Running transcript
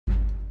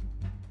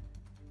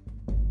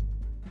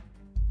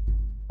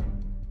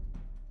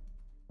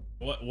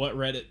What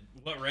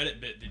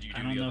Reddit bit did you do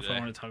I don't the know other if I day?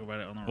 want to talk about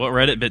it on the What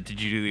Reddit bit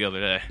did you do the other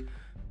day?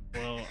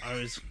 Well, I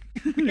was.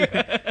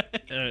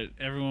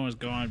 Everyone was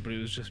gone, but it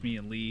was just me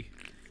and Lee.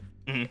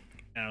 Mhm.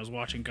 And I was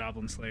watching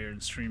Goblin Slayer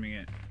and streaming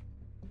it.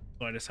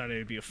 So I decided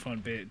it'd be a fun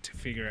bit to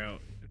figure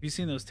out. Have you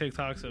seen those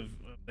TikToks of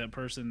that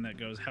person that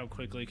goes, "How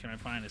quickly can I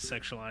find a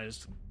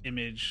sexualized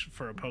image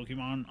for a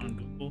Pokemon on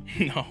Google?"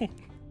 No,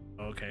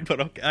 Oh, okay. but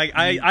okay,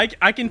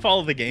 I can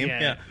follow the game.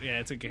 Yeah, Yeah,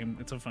 it's a game.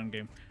 It's a fun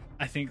game.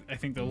 I think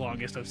the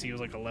longest I've seen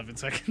was like 11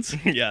 seconds.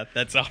 yeah,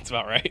 that sounds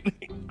about right.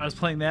 I was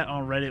playing that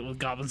on Reddit with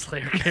Goblin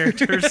Slayer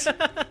characters.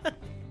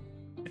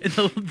 And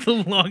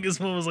the longest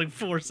one was like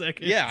 4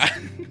 seconds. Yeah,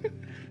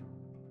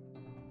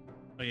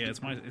 Oh yeah,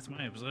 it's my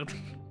episode.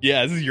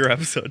 yeah, this is your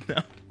episode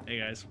now. Hey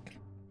guys,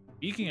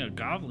 speaking of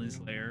Goblin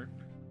Slayer,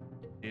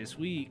 this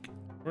week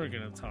we're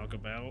gonna talk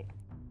about.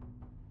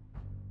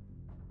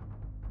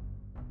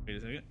 Wait a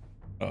second.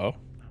 Oh,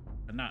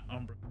 Not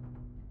Umbra.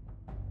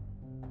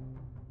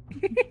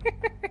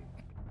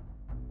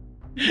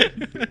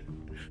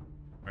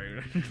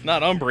 Right.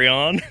 not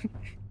Umbreon.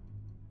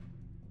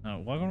 No,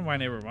 welcome to My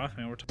Neighbor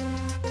Mothman. We're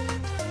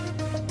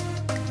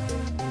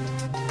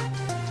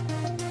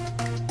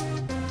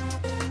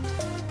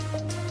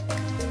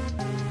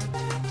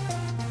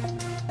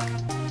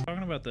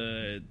talking about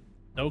the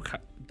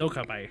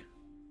Dokkaebi.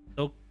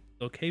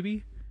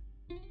 Dokkaebi?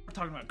 We're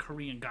talking about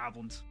Korean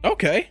goblins.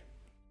 Okay.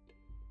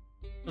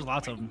 There's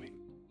lots of them.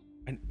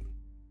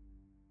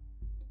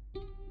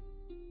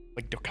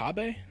 Like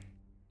Dokkaebi?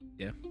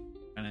 Yeah.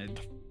 And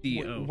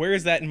a Where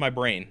is that in my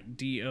brain?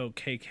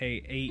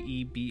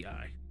 Dokkaebi.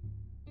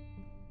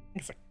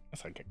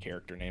 That's like a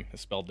character name.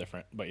 It's spelled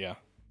different, but yeah.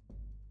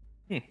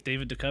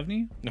 David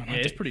Duchovny? No, Yeah,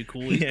 it's pretty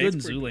cool. He's Yeah, good in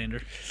he's pretty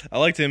Zoolander. I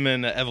liked him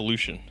in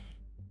Evolution.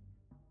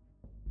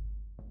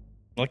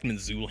 I liked him in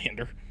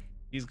Zoolander.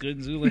 He's good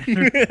in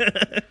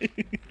Zoolander.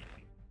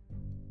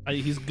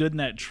 He's good in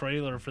that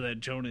trailer for that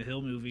Jonah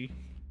Hill movie.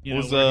 You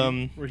Was,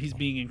 know, where he's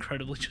being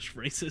incredibly just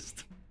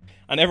racist.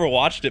 I never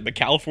watched it, but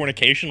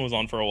Californication was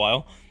on for a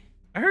while.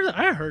 I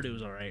heard it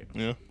was all right.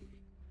 Yeah.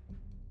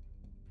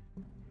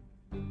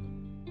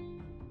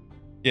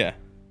 Yeah.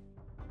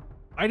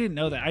 I didn't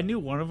know that. I knew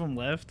one of them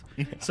left,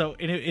 so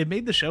it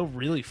made the show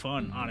really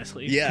fun,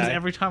 honestly. Yeah. Because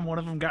every time one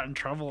of them got in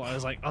trouble, I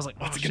was like, oh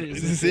shit,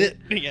 Is this it?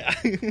 Yeah.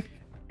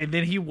 And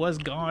then he was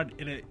gone,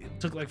 and it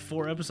took like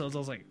 4 episodes. I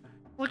was like,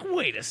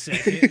 wait a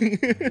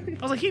second.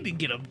 I was like, he didn't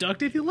get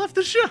abducted. He left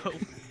the show.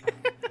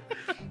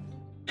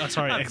 Oh,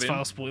 sorry,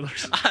 X-Files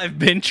spoilers. I've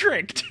been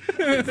tricked.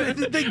 They got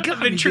I've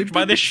me, been tricked didn't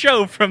by they? the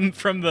show from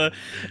the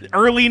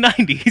early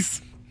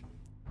 90s.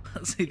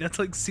 See, that's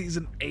like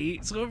season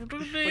 8, so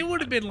it would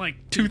have been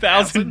like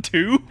 2000.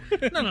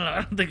 2002? No,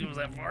 I don't think it was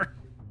that far.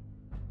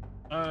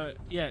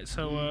 Yeah,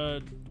 so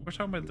we're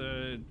talking about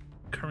the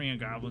Korean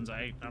goblins.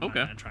 I'm not Okay.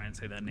 gonna try and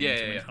say that name Yeah,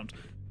 too many yeah. times.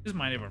 This is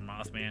My Neighbor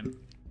Mothman.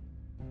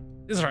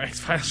 This is our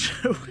X-Files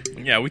show.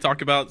 Yeah, we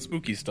talk about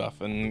spooky stuff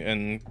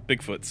and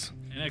Bigfoots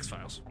And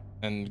X-Files.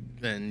 and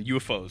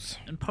UFOs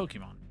And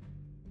Pokemon.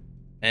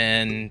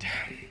 and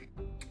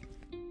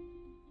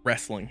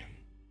wrestling.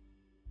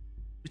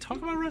 We talk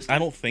about wrestling? I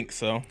don't think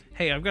so.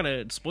 Hey, I've got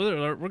a spoiler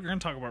alert. We're gonna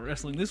talk about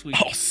wrestling this week.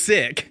 Oh,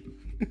 sick.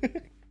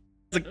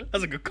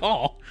 That's a good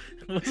call.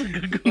 That was a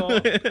good call.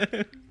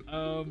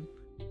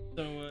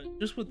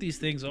 Just what these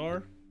things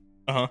are,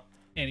 Uh-huh.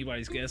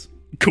 anybody's guess.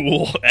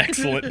 Cool.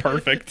 Excellent.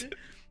 Perfect.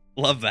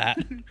 Love that.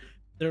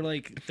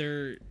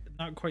 They're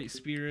not quite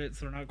spirits.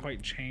 They're not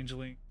quite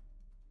changeling.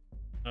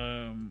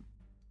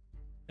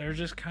 They're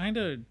just kind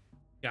of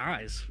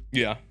guys.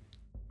 Yeah.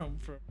 From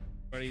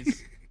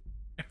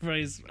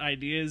everybody's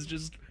idea is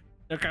just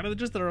they're kind of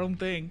just their own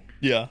thing.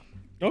 Yeah.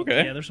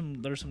 Okay. Yeah, there's some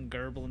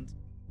gerblins.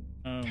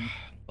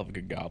 Love a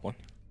good goblin.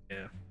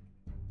 Yeah.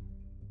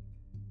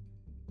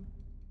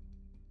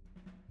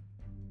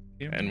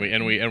 And we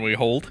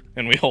hold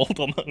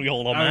on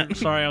I'm that.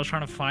 sorry, I was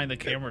trying to find the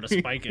camera to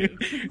spike it.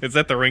 It's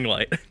at the ring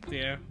light.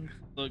 Yeah.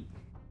 Look.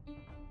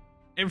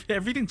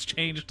 Everything's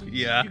changed.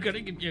 Yeah. You gotta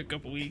give me a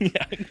couple weeks.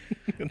 Yeah.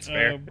 That's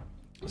fair.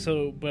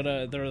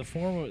 They're a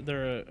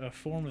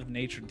form of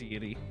nature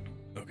deity.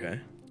 Okay.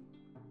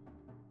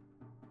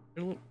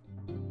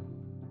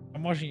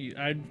 I'm watching you.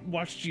 I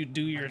watched you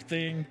do your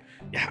thing.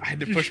 Yeah, I had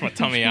to push my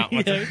tummy out.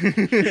 Yeah.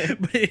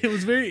 But it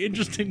was very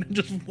interesting to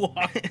just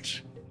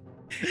watch.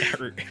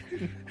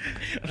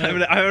 I'm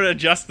gonna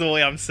adjust the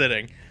way I'm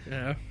sitting.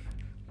 Yeah.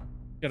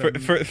 For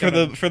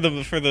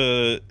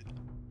the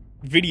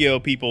video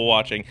people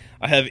watching,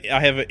 I have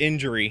an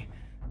injury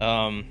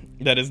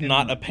that is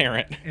not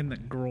apparent in the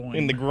groin.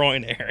 in the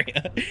groin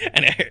area,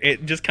 and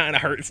it just kind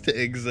of hurts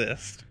to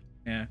exist.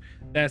 Yeah,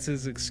 that's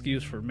his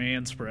excuse for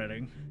man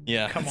spreading.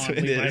 Yeah, Come that's on,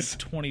 what it Levi, is.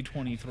 it's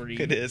 2023.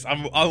 It is.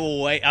 I'm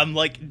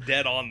like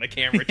dead on the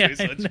camera too,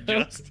 so it's I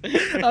know. just.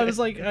 I was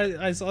like,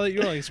 I saw that you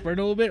were like spreading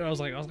a little bit. I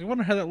was like, I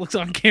wonder how that looks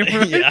on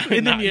camera. Yeah,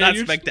 And not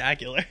you're,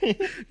 spectacular.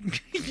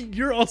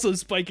 you're also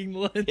spiking the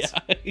lens. Yeah.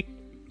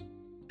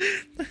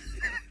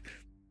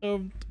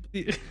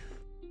 the-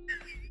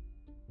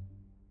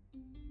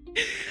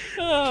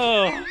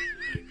 Oh.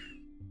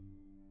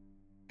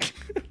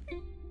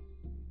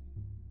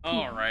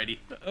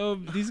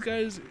 Alrighty. These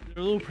guys,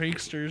 they're little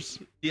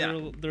pranksters.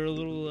 Yeah. They're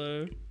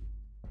little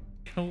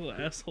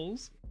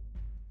assholes.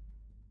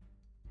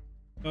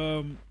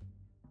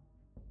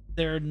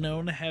 They're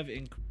known to have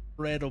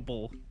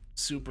incredible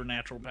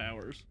supernatural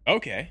powers.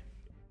 Okay.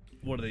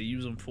 What do they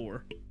use them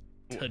for?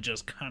 To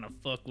just kind of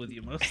fuck with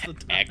you most of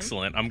the time.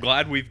 Excellent. I'm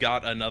glad we've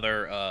got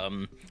another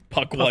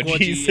Puckwudgie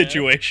Puckwudgie,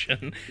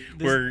 situation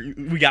where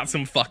we got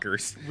some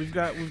fuckers. We've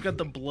got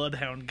the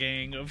Bloodhound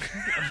gang of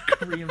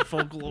Korean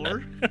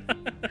folklore.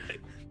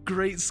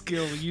 Great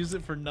skill. Use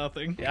it for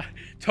nothing. Yeah.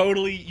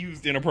 Totally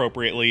used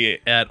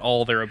inappropriately at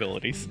all their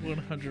abilities.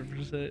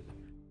 100%.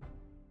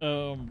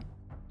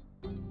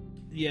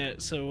 Yeah.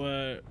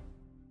 So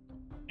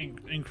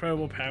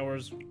incredible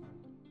powers.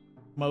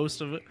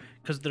 Most of it,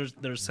 because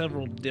there's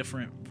several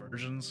different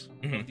versions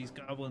of these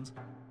goblins.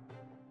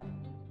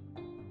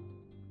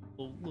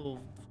 Little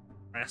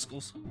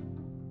rascals.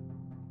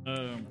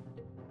 In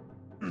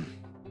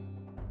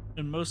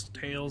most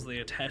tales, they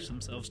attach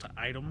themselves to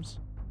items,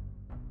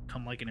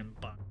 come like an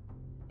embodiment.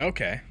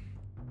 Okay.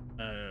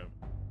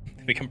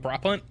 Become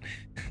propellant?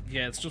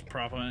 Yeah, it's just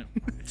propellant.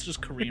 It's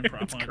just Korean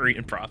propellant. It's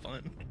Korean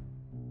propellant.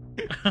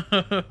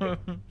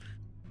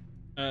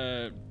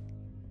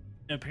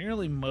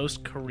 Apparently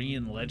most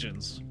Korean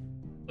legends,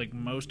 like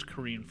most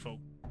Korean folk,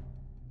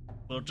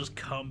 will just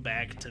come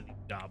back to the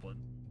goblin.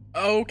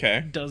 Oh,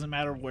 okay. Doesn't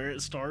matter where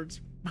it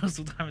starts. Most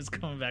of the time, it's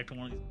coming back to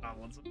one of these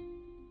goblins.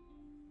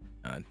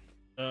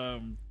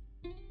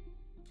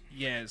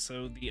 Yeah.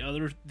 So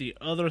the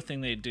other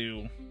thing they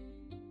do,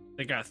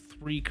 they got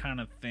three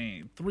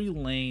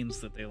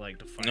lanes that they like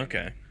to fight.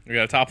 Okay. We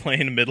got a top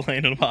lane, a mid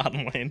lane, and a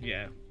bottom lane.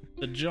 Yeah.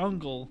 The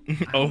jungle.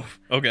 Oh,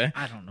 okay.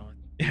 I don't know.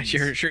 Yeah,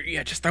 sure.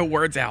 Yeah, just throw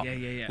words out.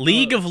 Yeah.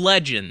 League of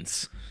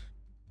Legends.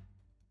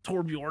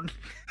 Torbjorn.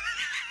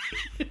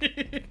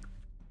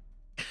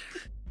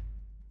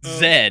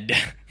 Zed.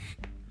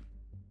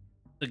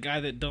 The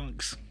guy that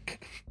dunks.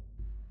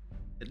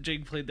 That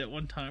Jake played that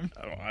one time.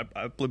 Oh,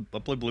 I play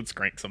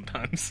Blitzcrank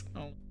sometimes.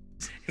 Oh,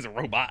 He's a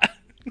robot.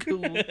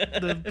 cool.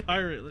 The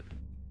pirate.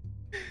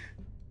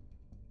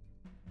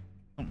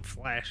 Something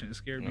flashing. It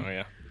scared me. Oh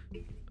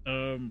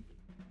yeah.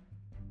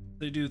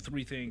 They do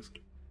three things.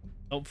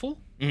 Helpful.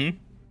 Mm-hmm.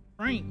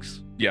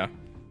 Pranks. Yeah.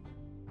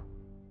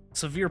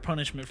 Severe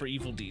punishment for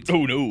evil deeds.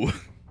 Oh no.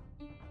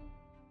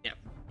 Yeah.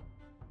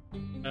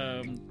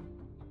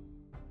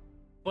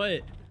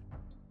 But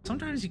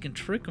sometimes you can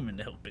trick them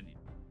into helping you.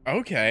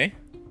 Okay.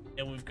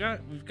 And we've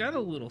got a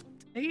little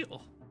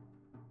tale.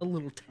 A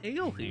little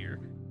tale here.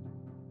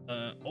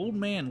 Old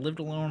man lived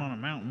alone on a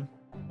mountain.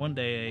 One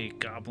day a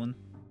goblin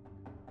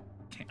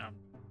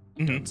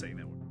I'm saying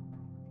that word.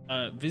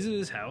 Visited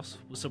his house,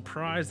 was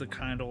surprised the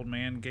kind old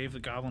man gave the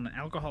goblin an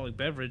alcoholic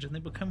beverage, and they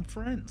become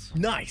friends.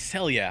 Nice.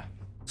 Hell yeah.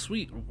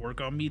 Sweet.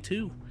 Work on me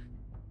too.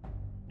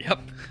 Yep.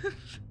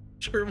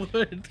 Sure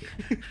would.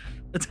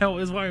 That's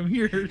why I'm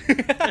here.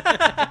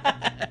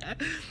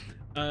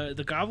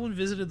 The goblin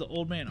visited the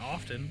old man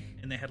often,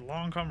 and they had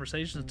long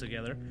conversations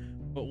together.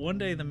 But one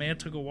day, the man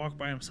took a walk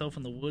by himself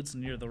in the woods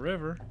near the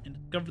river and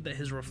discovered that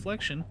his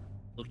reflection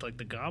looked like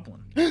the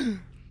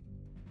goblin.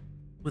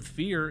 With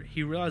fear,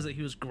 he realized that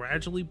he was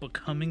gradually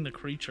becoming the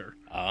creature.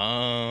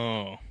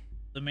 Oh.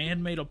 The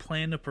man made a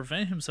plan to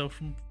prevent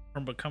himself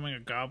from becoming a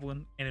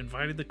goblin and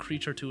invited the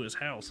creature to his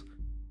house.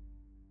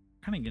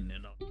 Kind of getting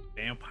into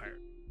vampire.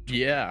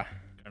 Yeah.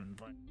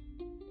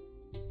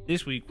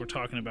 This week, we're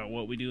talking about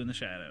what we do in the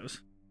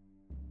shadows.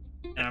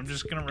 And I'm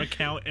just going to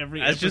recount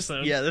every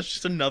episode. That's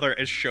just another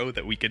show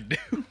that we could do.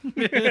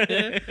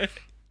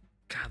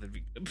 God, that'd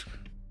be good.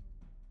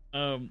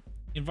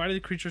 Invited the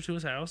creature to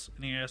his house,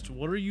 and he asked,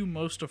 "What are you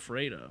most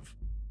afraid of?"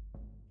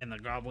 And the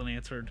goblin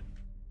answered,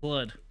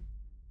 "Blood.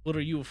 What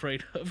are you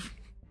afraid of?"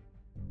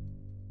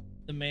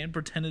 The man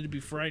pretended to be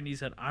frightened. He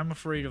said, "I'm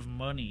afraid of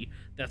money.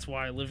 That's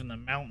why I live in the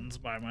mountains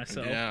by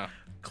myself." Yeah.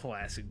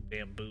 Classic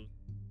bamboo.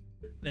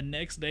 The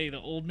next day, the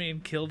old man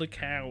killed a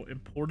cow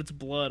and poured its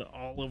blood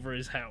all over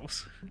his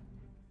house.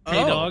 Oh.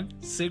 Hey, dog.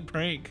 Sick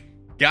prank.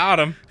 Got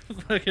him.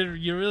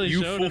 You really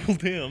showed him.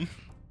 fooled him.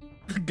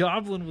 The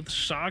goblin, with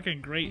shock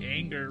and great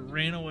anger,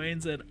 ran away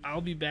and said,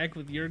 "I'll be back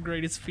with your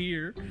greatest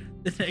fear."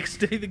 The next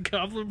day, the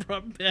goblin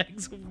brought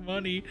bags of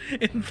money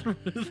and threw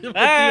them at the old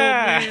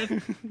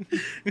man.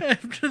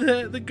 After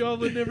that, the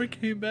goblin never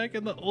came back,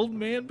 and the old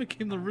man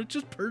became the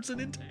richest person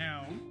in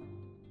town.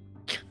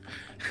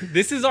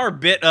 This is our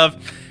bit of,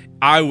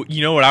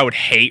 you know what I would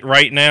hate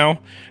right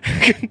now?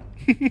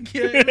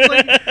 Yeah,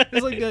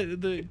 it's like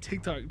the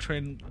TikTok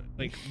trend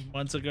like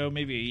months ago,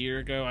 maybe a year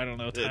ago. I don't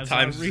know.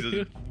 Times is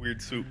a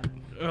weird soup.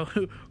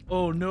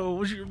 Oh no,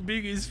 what's your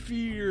biggest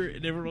fear?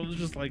 And everyone was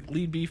just like,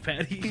 lean beef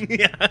patty.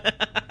 Yeah.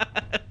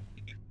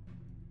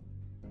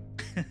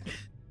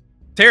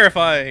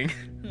 Terrifying.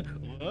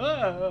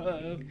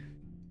 The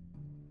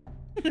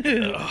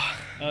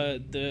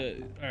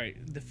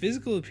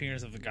physical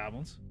appearance of the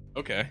goblins.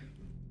 Okay.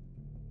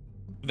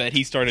 That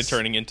he started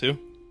turning into?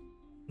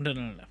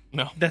 No.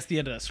 That's the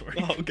end of that story.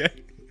 Oh, okay.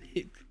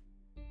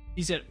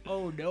 He said,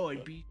 "Oh no,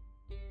 I'd be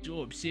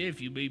so upset if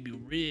you made me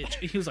rich."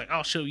 He was like,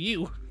 "I'll show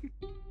you."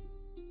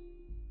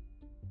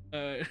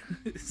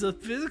 It's the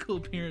physical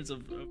appearance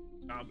of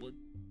goblin.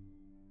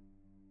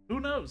 Who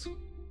knows?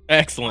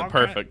 Excellent,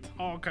 perfect.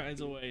 All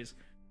kinds of ways.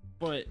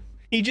 But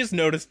He just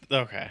noticed.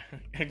 Okay,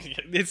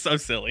 it's so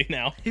silly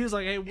now. he was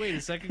like, "Hey, wait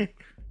a second."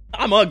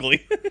 I'm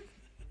ugly.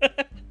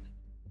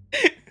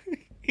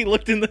 He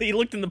looked in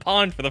the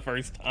pond for the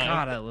first time.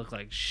 God, I look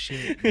like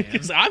shit,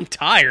 man. I'm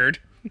tired.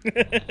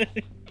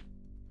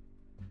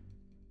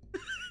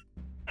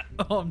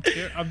 Oh,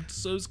 I'm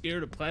so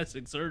scared of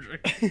plastic surgery.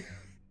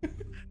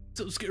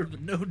 So scared of the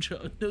nose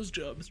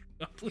job, Mr.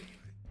 Goblin.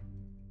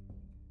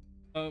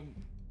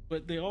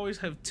 But they always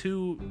have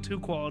two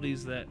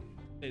qualities that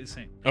stay the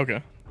same: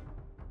 Okay.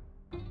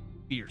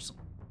 fearsome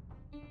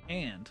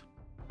and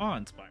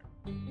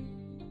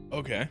awe-inspiring.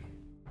 Okay.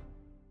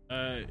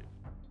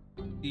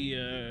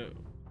 The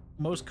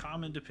most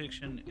common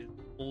depiction is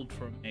pulled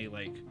from a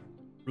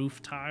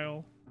roof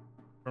tile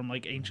from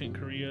ancient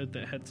Korea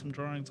that had some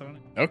drawings on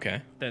it.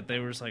 Okay. That they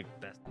were just like,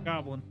 "That's the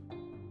goblin,"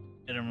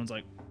 and everyone's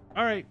like,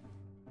 "All right."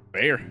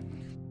 Fair.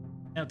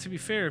 Now, to be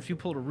fair, if you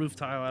pulled a roof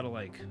tile out of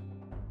Wisconsin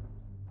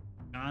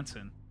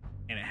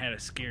and it had a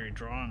scary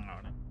drawing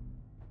on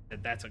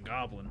it, that's a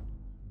goblin,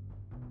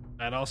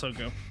 I'd also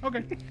go,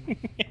 "Okay."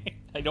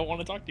 I don't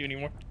want to talk to you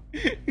anymore.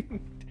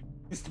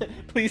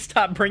 Please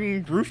stop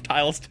bringing roof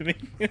tiles to me.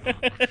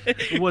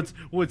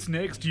 What's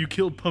next? You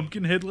killed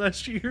Pumpkinhead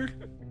last year?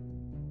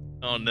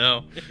 Oh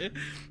no.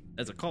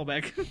 That's a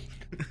callback.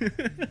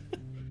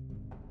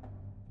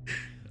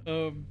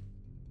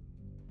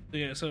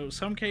 Yeah, so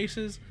some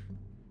cases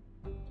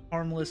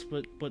harmless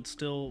but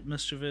still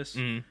mischievous.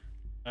 Mm.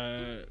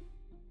 And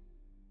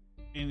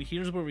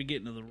here's where we get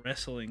into the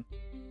wrestling,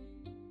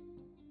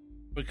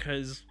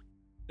 because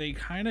they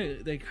kind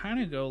of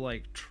go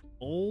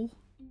troll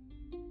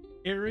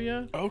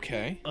area.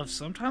 Okay. Of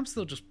sometimes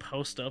they'll just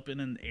post up in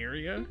an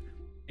area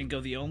and go,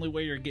 "The only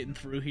way you're getting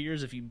through here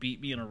is if you beat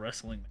me in a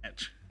wrestling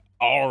match."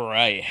 All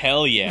right.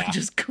 Hell yeah. Which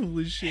is cool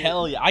as shit.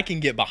 Hell yeah. I can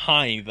get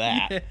behind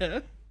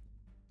that.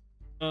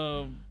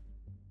 Yeah.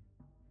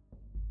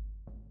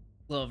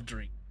 Love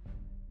drink.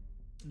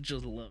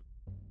 Just love.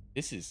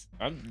 This is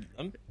I'm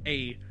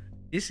Hey,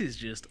 this is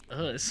just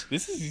us.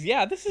 This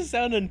is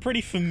sounding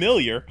pretty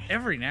familiar.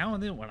 Every now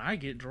and then when I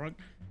get drunk,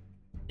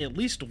 at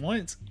least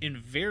once in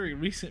very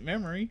recent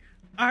memory,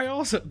 I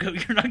also go,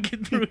 "You're not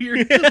getting through here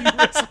until you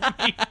wrestle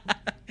me."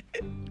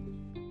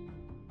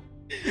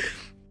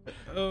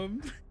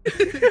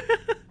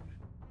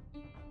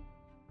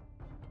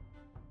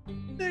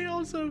 They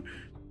also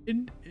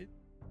in a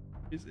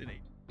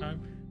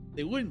time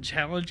they wouldn't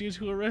challenge you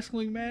to a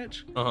wrestling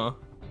match. Uh-huh.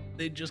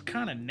 They'd just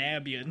kind of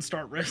nab you and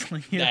start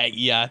wrestling you. That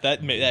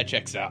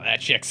checks out.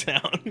 That checks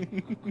out.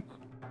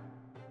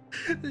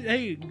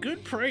 Hey,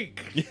 good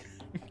prank.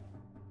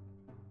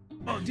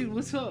 Oh, dude,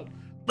 what's up?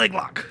 Leg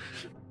lock.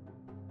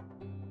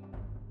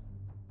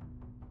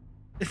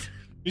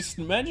 Just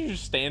imagine you're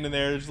just standing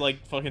there, just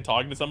fucking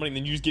talking to somebody, and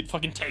then you just get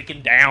fucking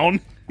taken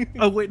down.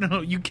 Oh wait,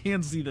 no, you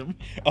can see them.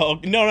 Oh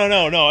no!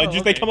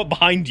 Oh, They come up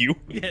behind you.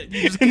 Yeah,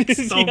 you just get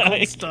stone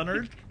cold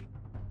stunnered.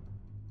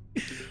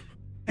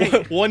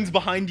 Hey. One's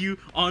behind you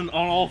on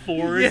all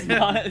fours,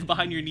 Yeah.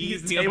 behind your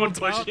knees, and the other one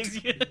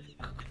pushes you.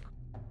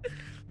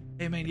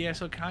 Hey man, yeah.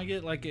 So can I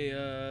get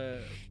a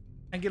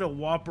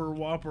whopper? And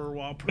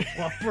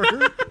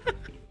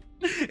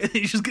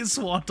you just get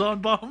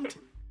swanton bombed.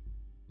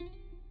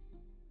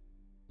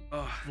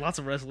 Oh, lots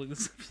of wrestling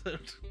this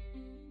episode.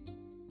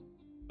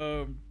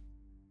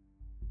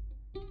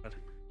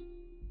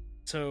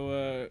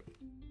 So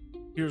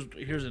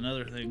here's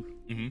another thing.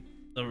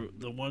 Mm-hmm.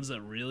 The ones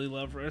that really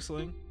love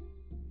wrestling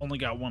only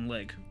got one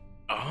leg.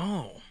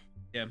 Oh.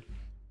 Yeah.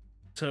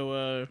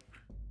 So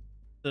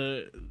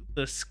the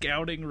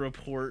scouting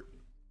report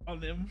on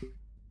them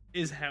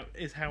is how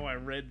I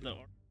read the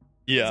article.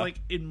 Yeah. It's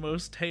in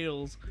most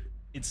tales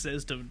it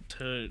says to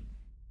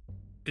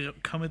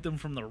come at them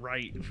from the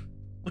right,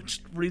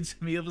 which reads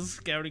me of a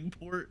scouting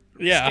report.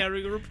 Yeah.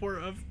 Scouting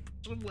report of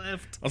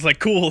left. I was like,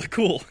 cool.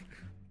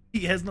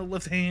 He has no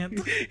left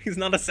hand. He's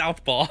not a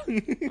southpaw.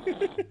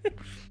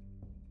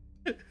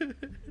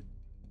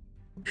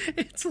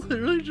 It's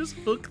literally just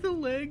hook the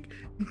leg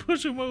and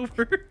push him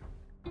over.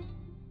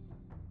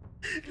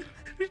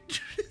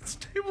 It's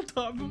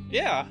tabletop.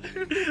 Yeah.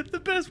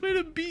 The best way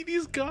to beat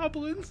these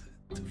goblins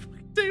is to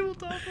fucking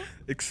tabletop them.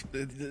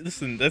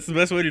 Listen, that's the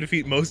best way to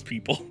defeat most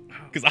people.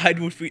 Because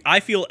I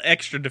feel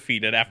extra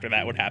defeated after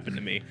that would happen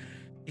to me.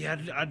 Yeah,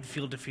 I'd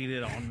feel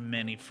defeated on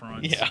many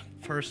fronts. Yeah.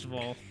 First of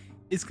all,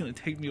 it's gonna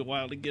take me a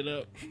while to get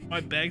up.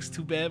 My back's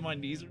too bad, my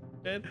knees are too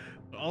bad.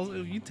 But also,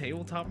 if you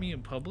tabletop me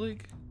in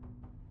public,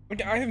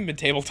 I haven't been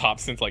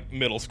tabletop since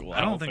middle school. I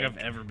don't think I've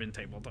ever been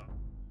tabletop.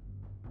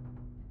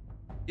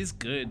 It's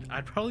good.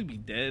 I'd probably be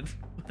dead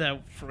with how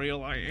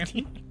frail I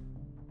am.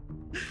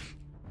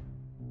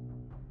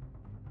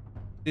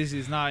 This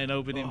is not an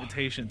open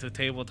invitation to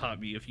tabletop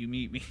me if you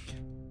meet me.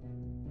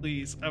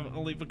 Please, I've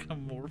only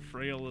become more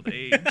frail with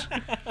age.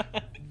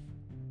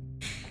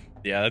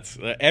 Yeah, that's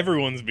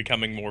everyone's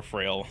becoming more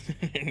frail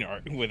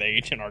with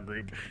age in our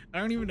group. I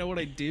don't even know what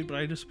I did, but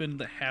I just spent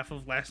the half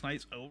of last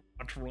night's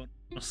Overwatch run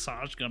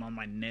massage gun on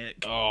my neck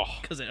Oh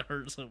because it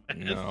hurt so bad.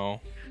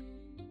 no!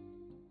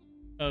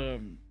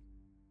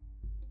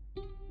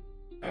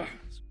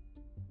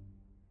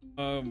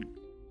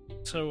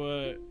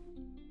 So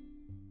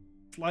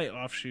slight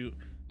offshoot.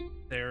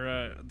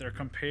 They're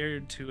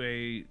compared to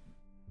a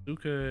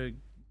Luka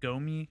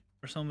Gomi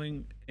or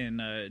something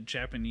in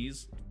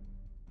Japanese.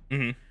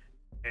 Mm-hmm.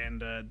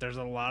 And there's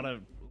a lot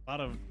of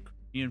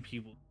Korean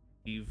people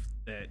believe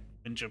that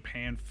when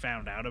Japan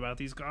found out about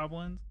these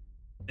goblins,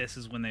 this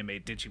is when they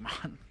made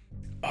Digimon.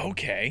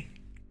 Okay.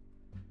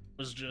 It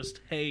was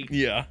just, hey,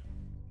 Yeah.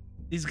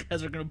 these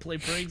guys are gonna play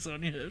pranks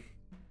on you.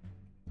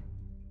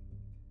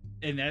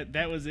 And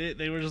that was it.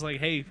 They were just like,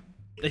 hey,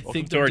 they Welcome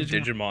think to our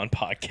they're Digimon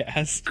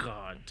podcast.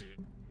 God,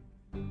 dude.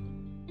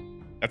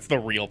 That's the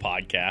real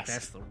podcast.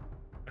 That's the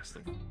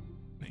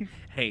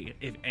Hey,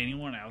 if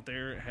anyone out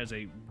there has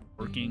a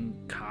working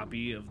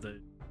copy of the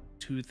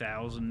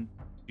 2000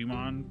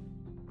 Digimon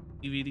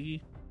DVD,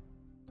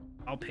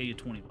 I'll pay you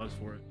 $20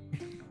 for it.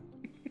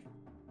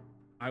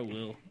 I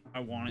will. I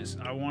want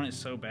it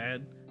so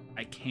bad.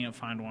 I can't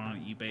find one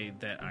on eBay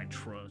that I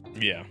trust.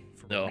 Yeah.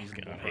 For a Oh,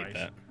 reasonable God, I hate price.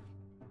 that.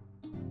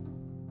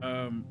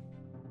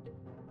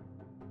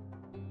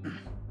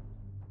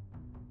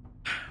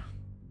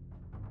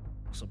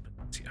 Also,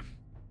 Panacea.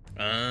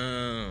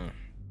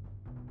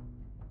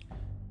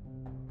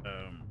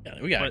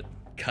 Yeah, we gotta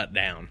cut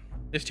down.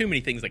 There's too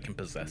many things that can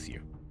possess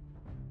you.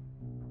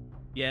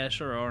 Yeah,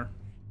 sure are.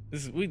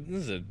 This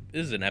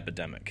is an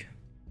epidemic.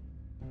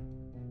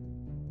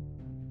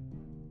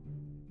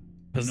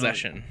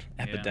 Possession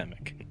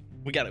epidemic.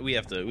 We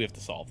have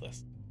to solve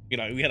this. We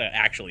gotta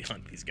actually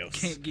hunt these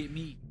ghosts. Can't get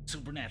me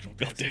supernatural.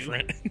 Built tattoo.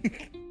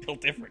 different.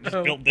 Built different. Just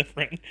Oh. built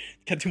different.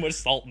 Got too much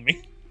salt in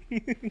me.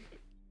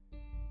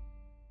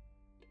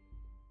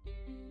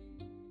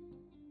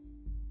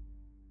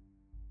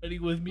 Buddy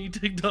with me,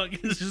 TikTok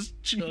is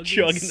just chugging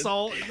Chugging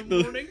salt in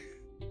the morning.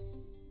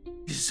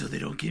 So they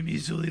don't get me,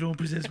 so they don't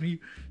possess me.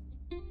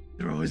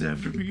 They're always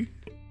after me.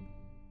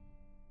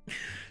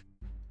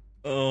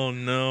 Oh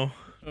no.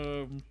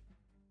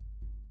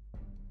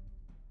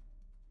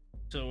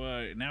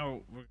 So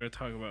now we're gonna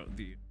talk about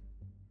the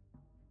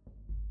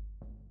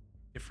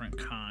different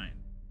kind.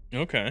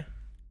 Okay.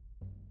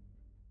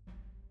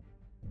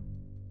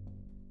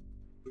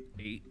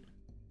 8.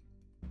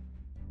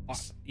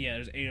 Yeah,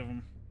 there's 8 of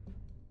them.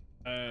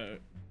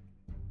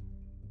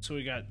 So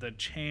we got the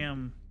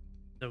Cham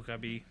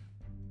Dokabi.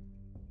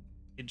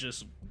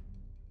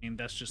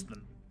 That's just the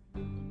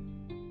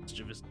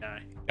mischievous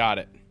guy. Got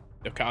it.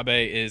 Okabe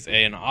is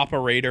an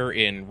operator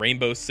in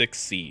Rainbow Six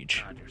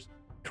Siege. God, you're so-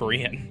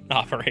 Korean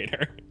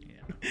operator.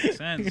 Yeah, makes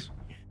sense.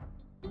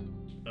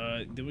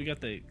 Then we got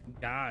the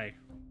guy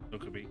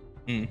Dokabi,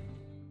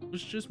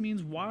 which just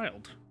means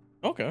wild.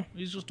 Okay.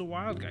 He's just a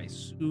wild guy,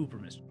 super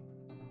mischievous,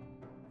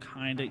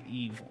 kind of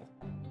evil,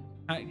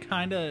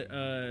 kind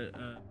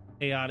of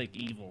chaotic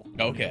evil.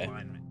 Okay.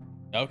 Alignment.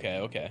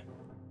 Okay.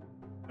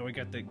 And we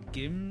got the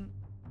Gim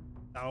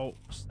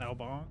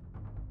Saobong.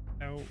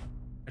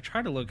 I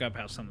tried to look up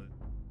how some of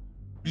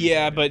the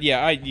Yeah, but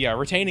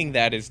retaining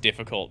that is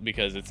difficult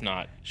because it's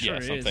not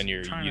something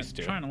you're used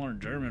to. Trying to learn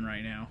German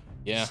right now.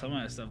 Yeah. Some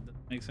of that stuff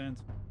doesn't make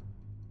sense.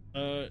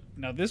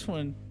 Now this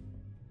one,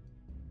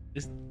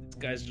 this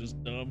guy's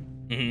just dumb.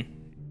 Mm-hmm.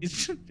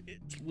 It's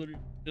literally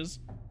just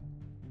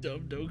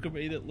dumb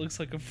Dokame that looks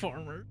like a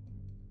farmer.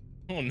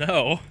 Oh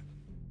no.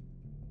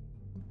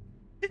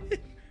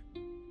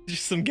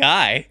 Just some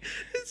guy.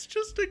 It's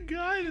just a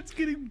guy that's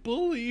getting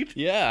bullied.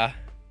 Yeah.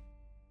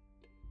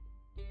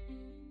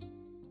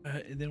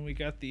 And then we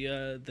got the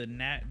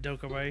Nat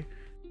Dokame.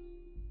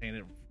 Saying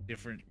it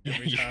different Yeah,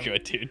 every you're time.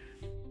 good, dude.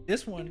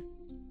 This one,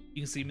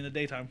 you can see him in the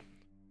daytime.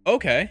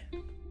 Okay.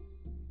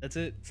 That's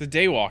it. It's a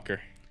daywalker.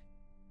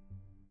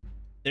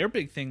 Their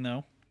big thing,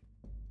 though,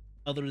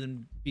 other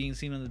than being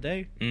seen in the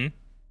day, Hmm?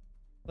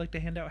 I like to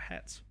hand out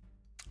hats.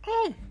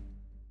 Oh.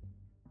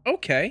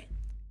 Okay.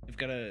 They've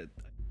got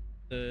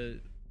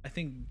I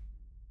think,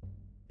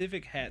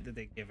 specific hat that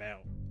they give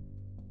out.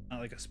 Not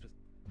like a specific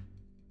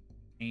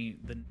name.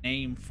 The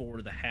name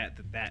for the hat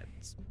that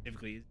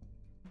specifically is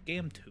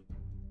Gamtooth.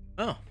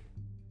 Oh.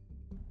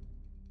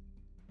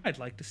 I'd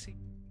like to see.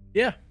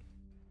 Yeah.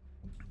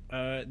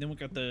 Then we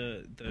got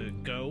the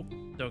Go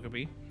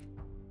Dokkaebi,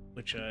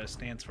 which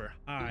stands for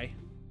high,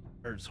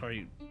 or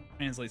sorry,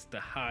 translates to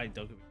high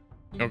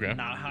Dokkaebi. Okay.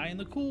 Not high in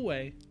the cool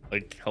way.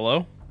 Like,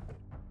 hello?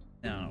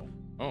 No.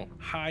 Oh.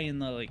 High in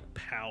the like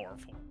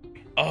powerful.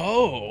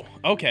 Oh.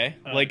 Okay.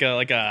 Like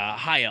a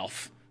high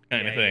elf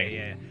kind of thing.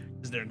 Yeah.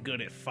 Because they're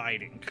good at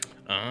fighting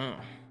Oh.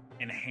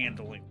 and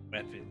handling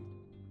weapons,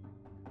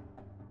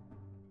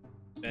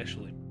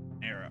 especially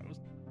arrows.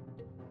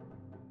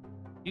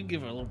 You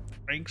give a little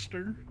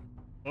prankster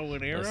bow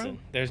and arrow. Listen,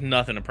 there's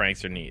nothing a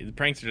prankster needs. The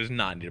prankster does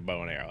not need a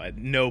bow and arrow at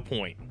no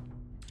point.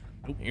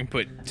 You can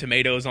put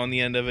tomatoes on the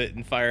end of it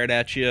and fire it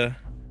at you.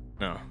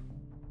 No.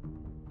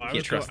 I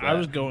that.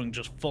 was going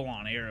just full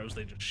on arrows.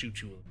 They just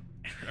shoot you with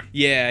an arrow.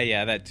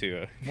 Yeah, that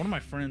too. One of my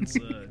friends,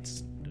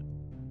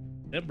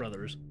 their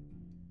brothers,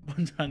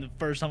 one time, the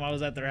first time I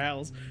was at their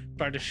house,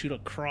 tried to shoot a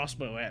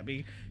crossbow at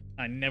me.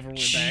 I never went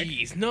back.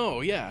 Jeez,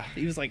 no, yeah.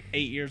 He was like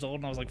 8 years old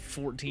and I was like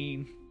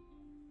 14.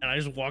 And I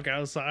just walk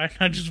outside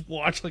and I just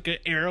watch like an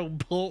arrow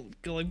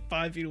bolt go like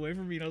 5 feet away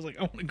from me. And I was like,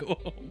 I want to go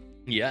home.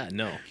 Yeah,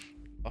 no.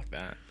 Fuck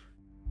that.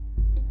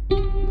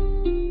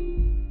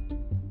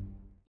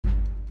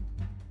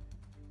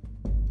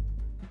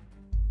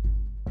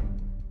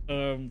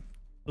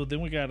 So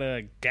then we got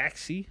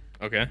Gaxi,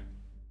 Okay.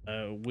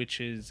 which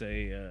is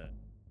a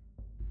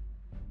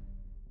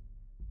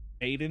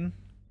maiden.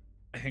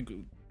 I think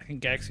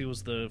Gaxi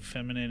was the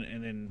feminine,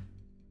 and then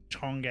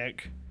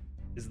Chongak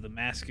is the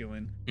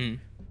masculine. Mm.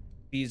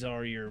 These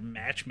are your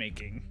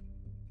matchmaking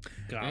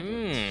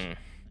goblins.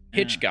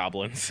 Hitch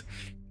goblins.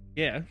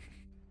 Yeah.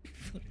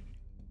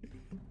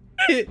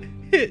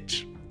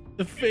 Hitch,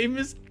 the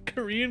famous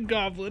Korean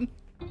goblin.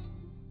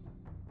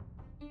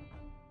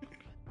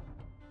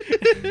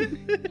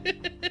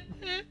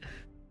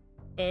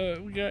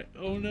 We got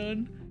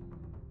Onan,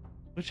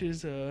 which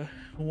is a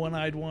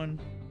one-eyed one.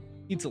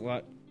 Eats a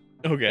lot.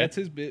 Okay. That's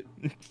his bit.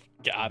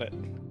 Got it.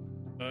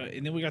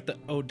 And then we got the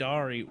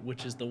Odari,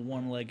 which is the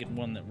one-legged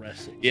one that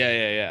wrestles.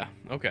 Yeah.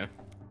 Okay.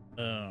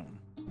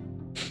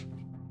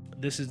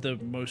 This is the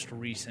most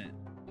recent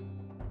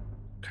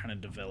kind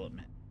of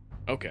development.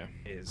 Okay.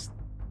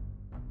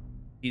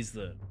 He's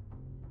the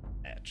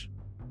match.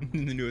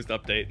 The newest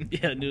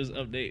update. Yeah, news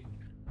update.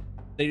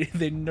 They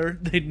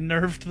nerfed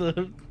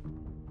the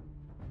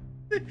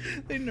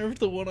they nerfed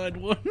the one-eyed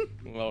one.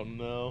 Oh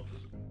no.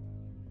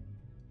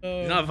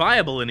 He's not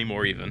viable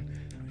anymore even.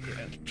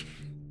 Yeah.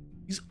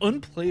 He's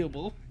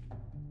unplayable.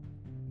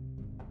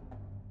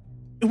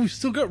 And we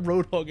still got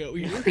Roadhog out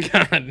here.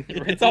 God,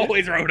 it's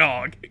always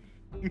Roadhog.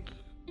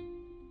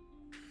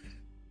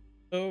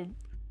 So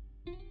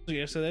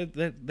yeah, so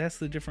that's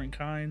the different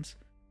kinds.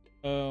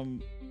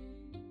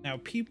 Now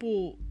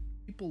people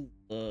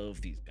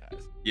love these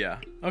guys. Yeah.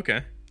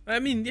 Okay. I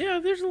mean, yeah,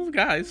 there's little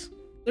guys.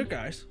 They're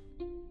guys.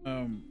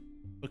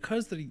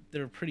 Because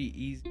they're pretty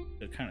easy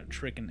to kind of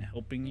trick into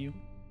helping you.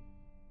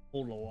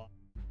 Hold a lot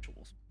of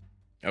rituals.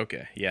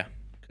 Okay. Yeah.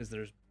 Because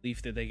there's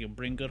belief that they can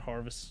bring good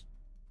harvests.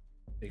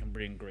 They can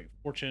bring great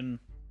fortune.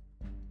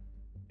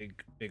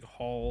 Big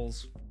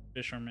hauls,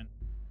 fishermen.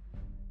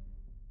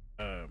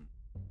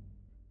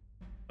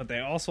 But they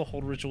also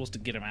hold rituals to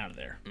get them out of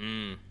there.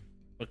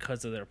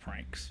 Because of their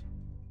pranks.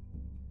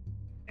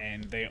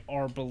 And they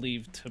are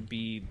believed to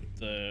be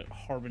the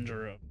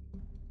harbinger of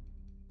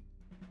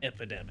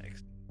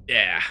epidemics.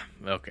 Yeah.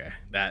 Okay.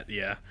 That.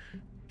 Yeah.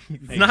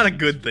 It's not a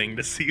good thing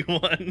to see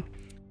one.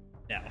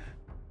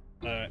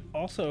 Now,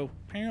 also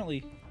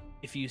apparently,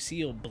 if you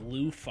see a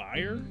blue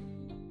fire,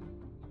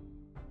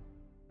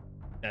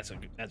 that's a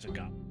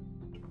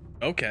goblin.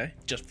 Okay.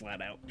 Just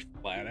flat out.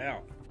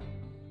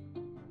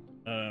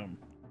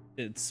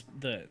 It's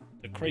the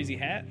crazy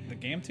hat, the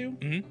Gamtu.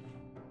 Mm-hmm.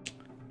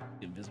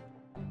 Invisible.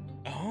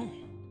 Oh,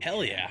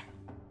 hell yeah.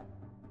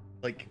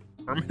 Like,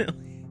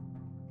 permanently?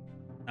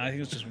 I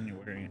think it's just when you're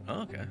wearing it.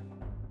 Oh, okay.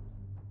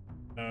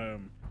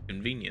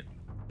 Convenient.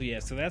 Yeah,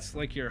 so that's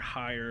like your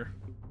higher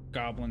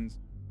goblins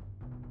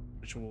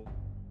ritual.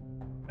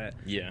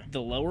 Yeah.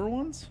 The lower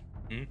ones,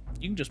 Hmm?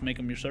 you can just make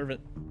them your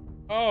servant.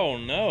 Oh,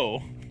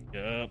 no.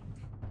 Yup.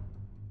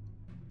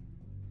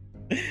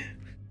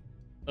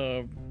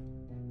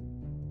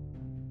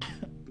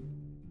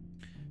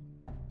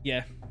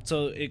 Yeah,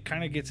 so it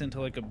kind of gets into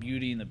like a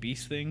Beauty and the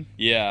Beast thing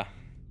Yeah.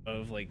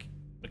 of like,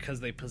 because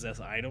they possess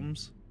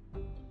items,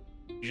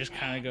 you just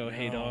kind of go,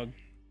 hey No. dog,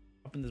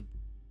 up in this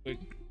quick.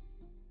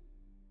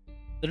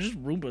 They're just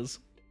Roombas.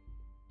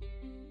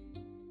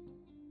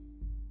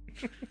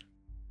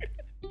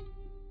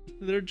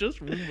 They're just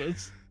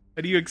Roombas.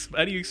 How do you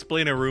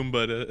explain a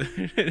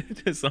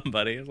Roomba to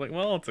somebody? It's like,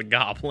 well, it's a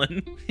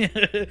goblin.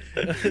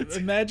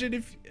 Imagine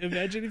if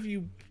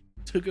you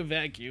took a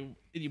vacuum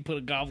and you put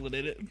a goblin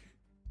in it.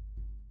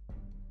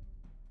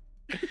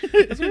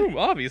 It's a Roomba,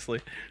 obviously.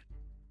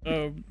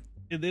 And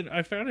then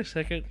I found a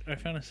second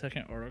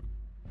article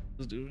that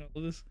was doing all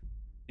of this.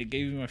 It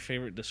gave me my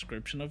favorite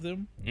description of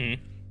them.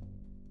 Mm-hmm.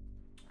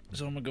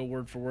 So I'm gonna go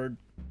word for word.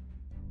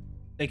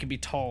 They can be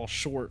tall,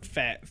 short,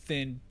 fat,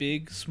 thin,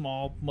 big,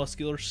 small,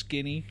 muscular,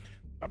 skinny.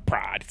 My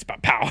pride, it's my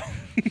power.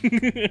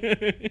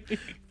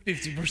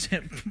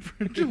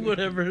 50%,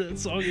 whatever that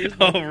song is.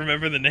 Oh,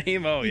 remember the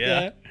name? Oh,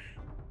 yeah.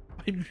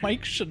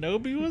 Mike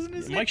Shinobi, wasn't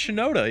his name? Mike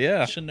Shinoda,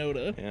 yeah.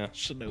 Shinoda. Yeah.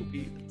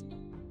 Shinobi.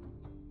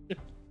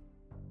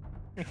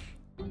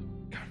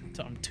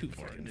 I'm too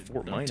far into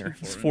Fort I'm Minor. too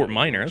It's far Fort into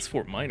Minor. it. That's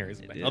Fort Minor.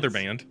 It's It another is.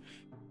 band.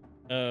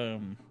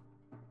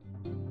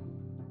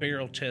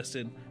 Barrel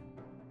chested,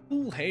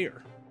 cool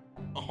hair.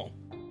 Oh,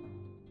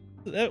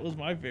 That was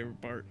my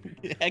favorite part.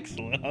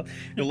 excellent.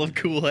 You love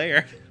cool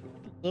hair.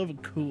 Love a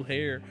cool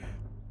hair.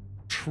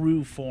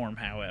 True form,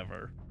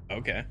 however,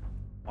 Okay.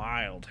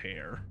 wild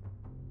hair,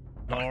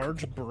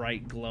 large,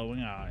 bright,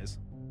 glowing eyes,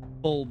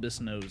 bulbous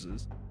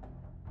noses,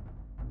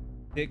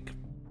 thick,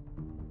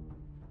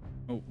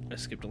 Oh, I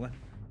skipped a line.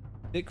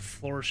 Thick,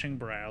 flourishing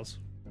brows,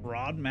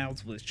 broad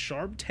mouths with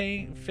sharp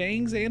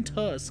fangs and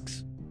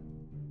tusks,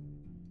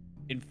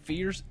 and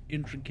fierce,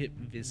 intricate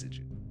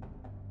visages.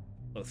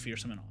 Both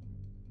fearsome and awesome.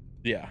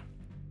 Yeah.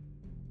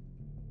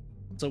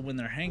 So when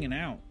they're hanging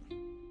out,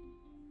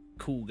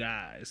 cool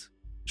guys,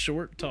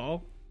 short,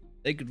 tall,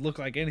 they could look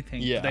like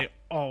anything. Yeah. But they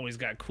always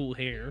got cool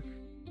hair.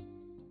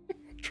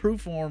 True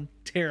form,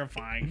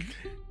 terrifying.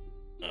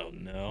 Oh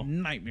no.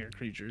 Nightmare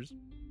creatures.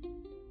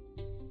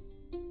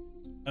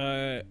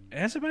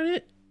 That's about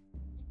it.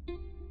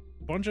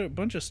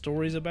 Bunch of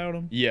stories about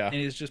them. Yeah. And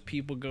it's just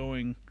people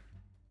going,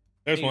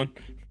 There's hey, one.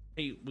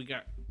 Hey, we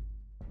got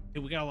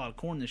a lot of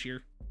corn this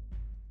year.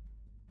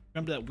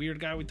 Remember that weird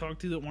guy we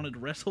talked to that wanted to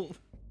wrestle?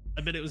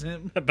 I bet it was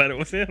him. I bet it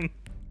was him.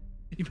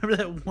 You remember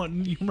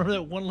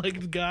that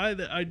one-legged guy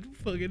that I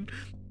fucking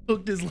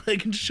hooked his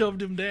leg and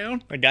shoved him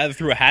down? A guy that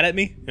threw a hat at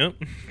me? Yep.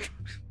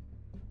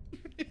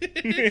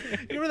 You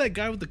remember that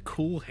guy with the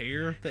cool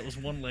hair that was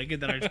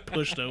one-legged that I just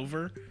pushed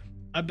over?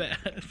 I bet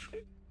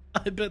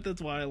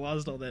that's why I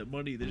lost all that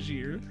money this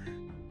year.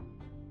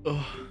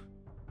 Ugh.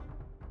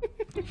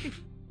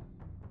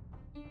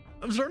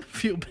 I'm starting to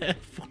feel bad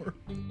for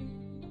him.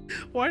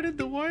 Why is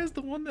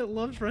the one that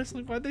loves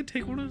wrestling, why'd they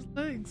take one of his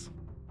legs?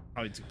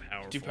 Probably too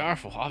powerful. Too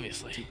powerful,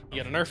 obviously.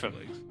 You gotta nerf him.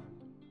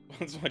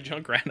 That's why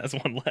Junkrat has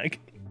one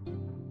leg.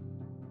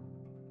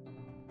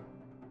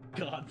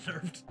 God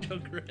nerfed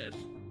Junkrat.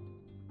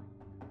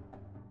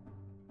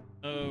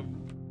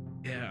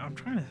 Yeah, I'm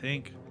trying to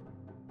think.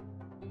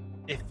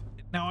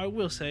 Now I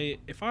will say,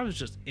 if I was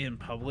just in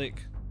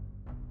public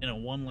and a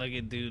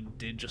one-legged dude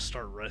did just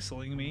start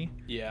wrestling me,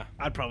 Yeah.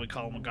 I'd probably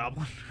call him a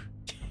goblin.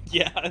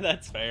 Yeah,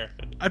 that's fair.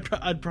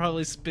 I'd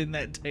probably spin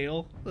that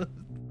tail.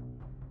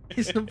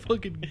 Some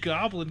fucking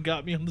goblin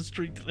got me on the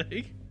street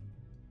today.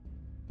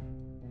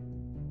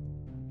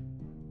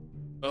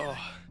 Oh.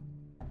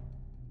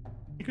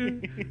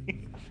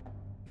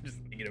 Just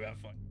thinking about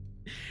fun.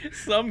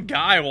 Some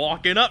guy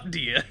walking up to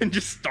you and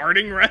just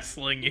starting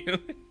wrestling you.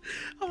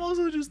 I'm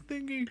also just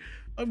thinking,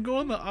 I'm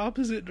going the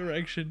opposite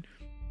direction.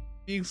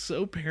 Being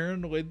so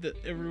paranoid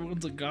that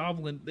everyone's a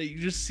goblin that you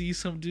just see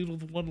some dude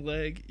with one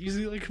leg. You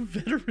see like a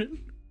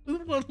veteran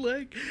with one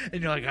leg,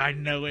 and you're like, I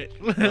know it.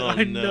 Oh,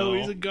 I know no.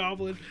 he's a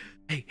goblin.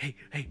 Hey,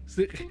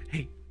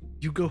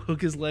 you go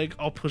hook his leg.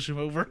 I'll push him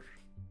over.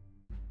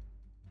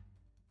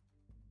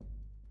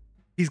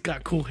 He's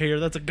got cool hair.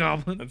 That's a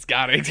goblin. That's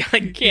got it.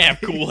 You can't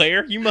have cool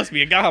hair. You must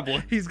be a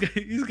goblin. He's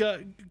got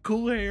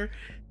cool hair.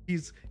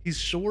 He's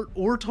short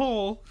or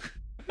tall.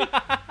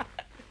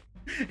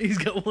 He's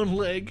got one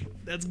leg.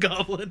 That's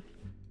goblin.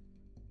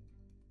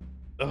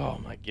 Oh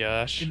my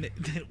gosh. And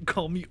they don't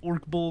call me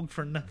Orkbolg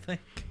for nothing.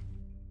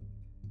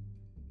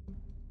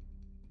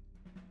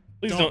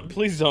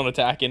 Please don't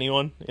attack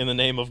anyone in the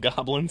name of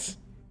goblins.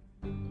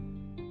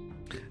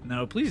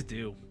 No, please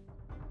do.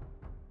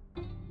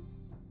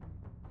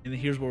 And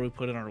here's where we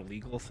put in our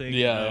legal thing.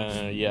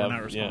 Yeah, We're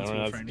not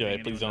responsible for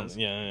anything please anyone don't. does.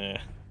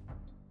 Yeah.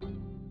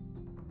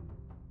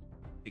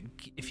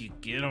 If you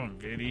get on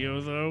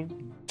video, though,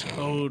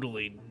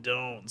 totally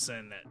don't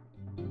send that.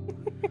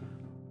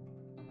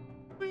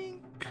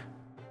 Wink.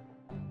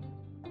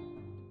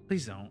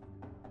 Please don't.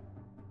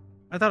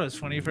 I thought it was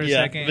funny for a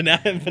second. But now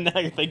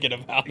you're thinking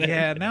about it.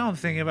 Yeah, now I'm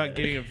thinking about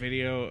getting a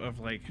video of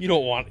like. You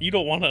don't want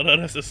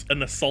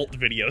an assault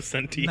video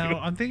sent to you. No,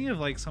 I'm thinking of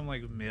like some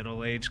like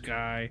middle-aged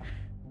guy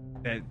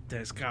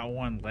that's got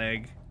one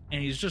leg,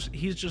 and he's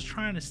just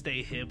trying to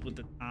stay hip with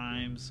the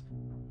times.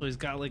 So he's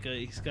got like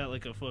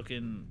a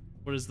fucking,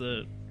 what is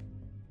the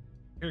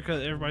haircut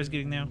that everybody's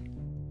getting now?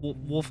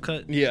 Wolf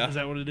cut. Yeah. Is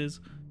that what it is?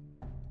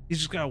 He's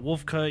just got a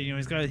wolf cut. You know,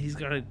 he's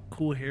got a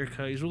cool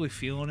haircut. He's really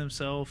feeling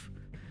himself.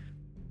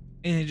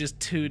 And then just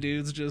two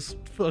dudes just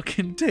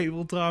fucking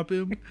tabletop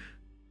him.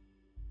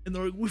 And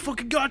they're like, we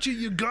fucking got you,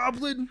 you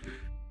goblin.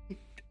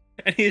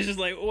 And he's just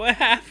like, what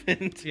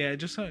happened? Yeah,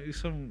 just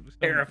some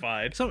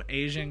Terrified. Some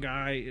Asian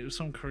guy,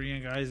 some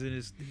Korean guys that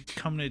is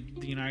coming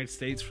to the United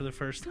States for the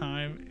first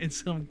time, and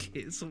some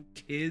kids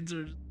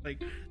are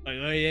like, oh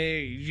yeah,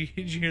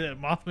 did you hear that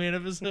Mothman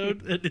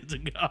episode? That it's a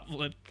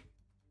goblin.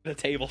 The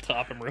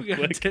tabletop him real Yeah,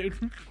 quick.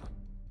 dude.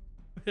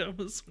 I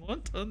almost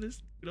want on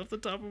this dude off the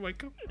top of my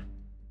car.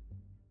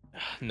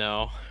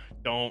 No,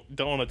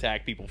 don't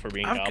attack people for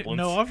being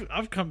goblins.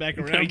 I've come back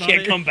around. No, you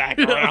can't come back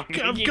around.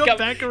 I've come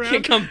back around. You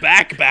can't come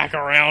back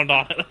around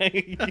on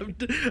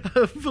it.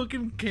 I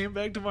fucking came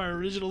back to my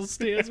original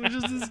stance, which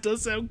is this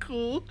does sound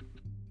cool.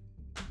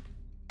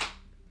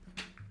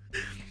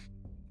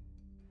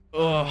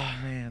 Oh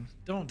man,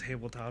 don't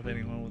tabletop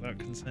anyone without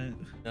consent.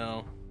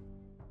 No.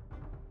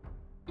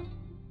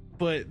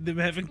 But them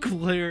having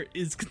cool hair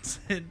is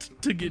consent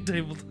to get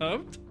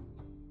tabletopped.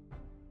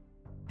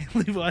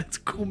 Levi, it's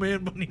a cool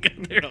man when you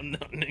got there.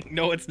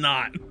 No, it's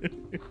not.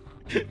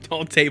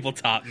 Don't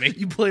tabletop me.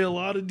 You play a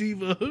lot of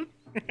Devo.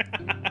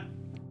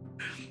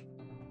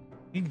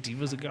 Think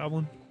Devo's a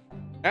goblin?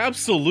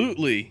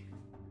 Absolutely.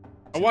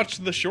 I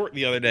watched The Short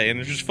the other day, and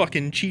there's just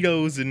fucking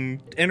Cheetos and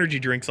energy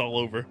drinks all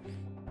over.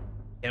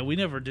 Yeah, we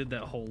never did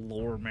that whole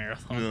lore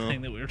marathon No,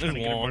 thing that we were it's trying to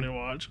get long. everybody to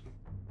watch.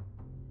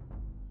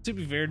 To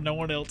be fair, no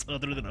one else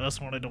other than us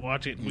wanted to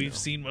watch it, and we've No.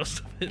 seen most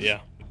of it. Yeah.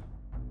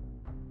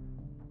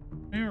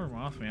 Neighbor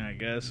Mothman, I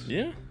guess.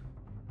 Yeah.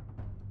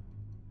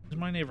 He's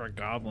my neighbor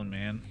Goblin,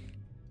 man.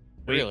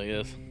 It really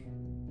is.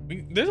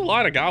 There's a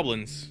lot of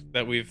goblins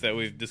that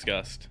we've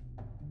discussed.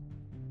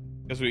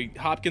 Because we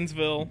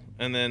Hopkinsville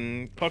and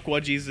then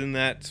Puckwudgie's in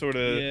that sort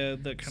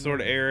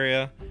of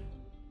area.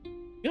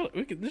 Yeah,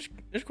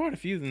 there's quite a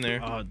few in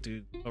there. Oh,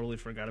 dude, totally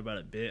forgot about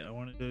a bit I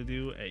wanted to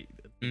do at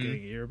the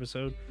beginning of your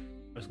episode.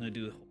 I was going to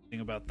do the whole thing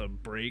about the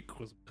break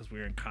was because we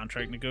were in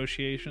contract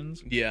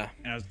negotiations. Yeah.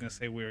 And I was going to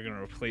say we were going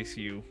to replace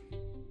you.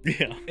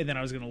 Yeah. And then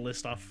I was going to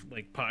list off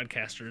like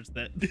podcasters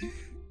that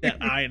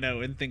I know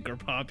and think are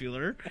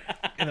popular.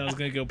 And I was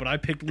going to go, but I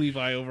picked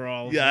Levi over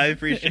all of them. I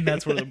appreciate And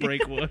that's where the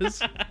break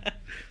was.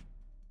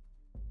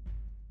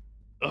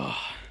 Ugh.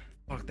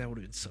 Fuck, that would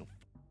have been so.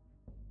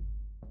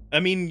 I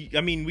mean,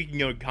 we can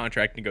go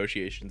contract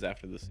negotiations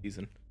after the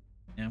season.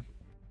 Yeah.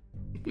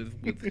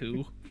 With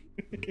who?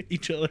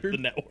 Each other? The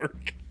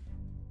network.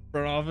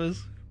 Front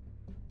office?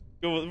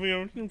 We'll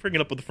bring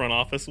it up with the front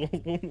office.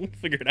 We'll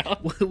figure it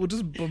out. We'll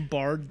just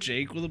bombard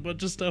Jake with a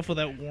bunch of stuff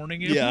without warning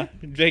him. Yeah,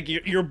 Jake,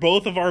 you're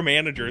both of our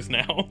managers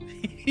now.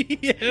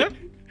 Yeah.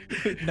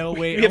 No,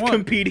 wait. We have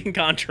competing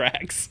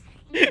contracts.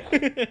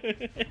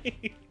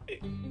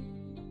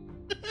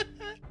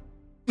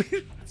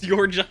 It's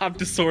your job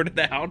to sort it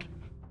out.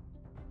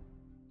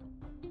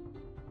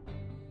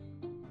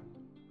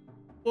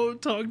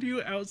 Won't talk to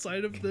you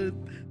outside of the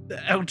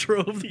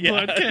outro of the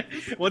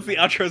podcast. Once the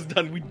outro's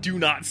done, we do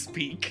not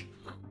speak.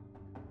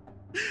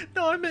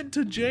 No, I meant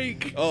to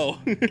Jake. Oh.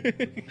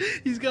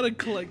 He's got to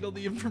collect all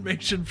the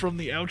information from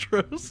the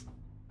outros.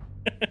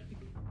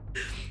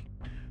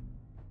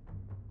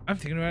 I'm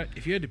thinking about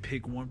if you had to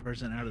pick one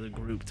person out of the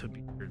group to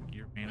be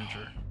your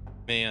manager.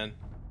 Man.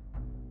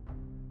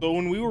 So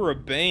when we were a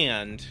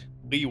band,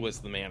 Lee was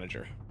the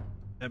manager.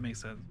 That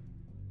makes sense.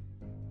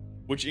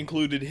 Which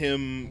included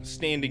him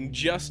standing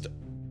just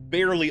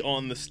barely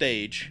on the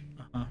stage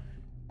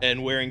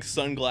and wearing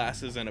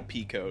sunglasses and a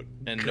pea coat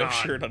and no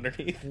shirt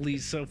underneath.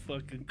 Lee's so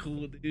fucking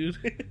cool, dude.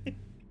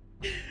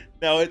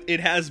 Now, it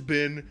has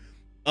been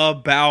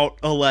about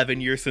 11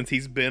 years since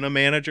he's been a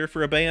manager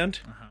for a band.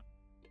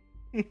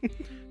 Well,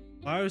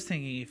 I was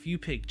thinking if you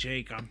pick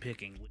Jake, I'm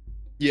picking Lee.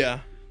 Yeah.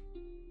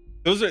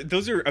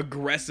 Those are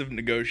aggressive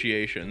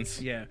negotiations.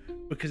 Yeah,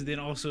 because then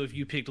also if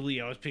you picked Lee,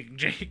 I was picking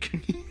Jake.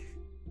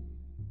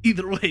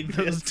 Either way,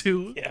 those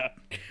two. Yeah.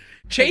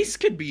 Chase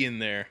could be in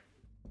there.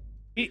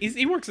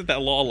 He works at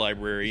that law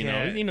library, you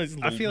know. He knows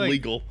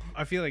legal.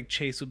 I feel like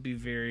Chase would be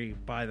very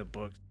by the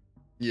book.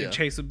 Yeah. And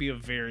Chase would be a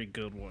very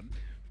good one.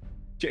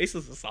 Chase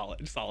is a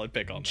solid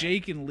pick on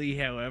Jake and Lee,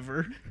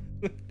 however,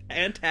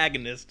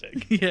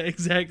 antagonistic. Yeah,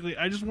 exactly.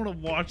 I just want to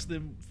watch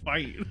them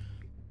fight.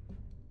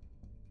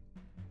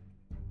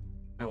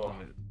 I love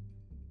it.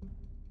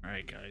 All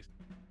right, guys.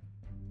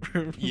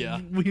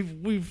 Yeah.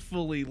 We've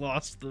fully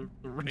lost the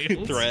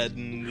rails. Thread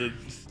and the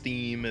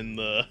Steam and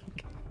the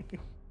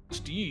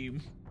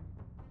Steam.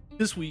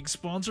 This week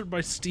sponsored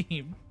by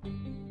Steam.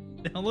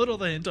 Download all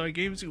the hentai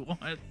games you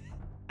want.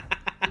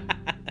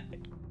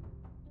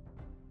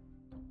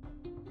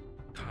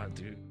 God,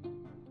 dude.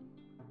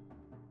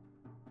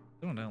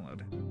 Don't download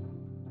it.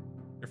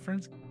 Your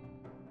friends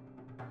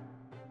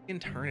can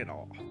turn it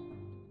off.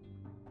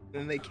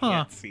 Then they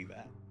can't see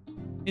that.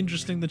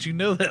 Interesting that you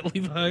know that,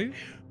 Levi.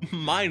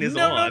 Mine is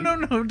on.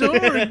 No.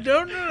 Don't worry.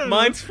 No.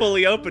 Mine's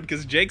fully open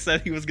because Jake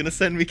said he was going to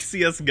send me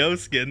CSGO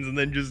skins and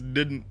then just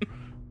didn't.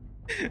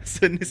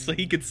 So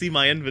he could see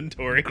my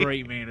inventory.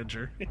 Great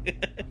manager.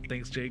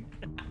 Thanks, Jake.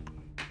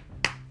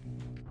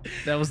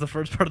 That was the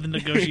first part of the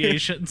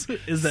negotiations.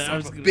 Is that I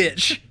was gonna...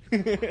 bitch.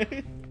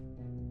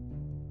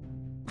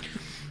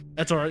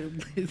 That's alright.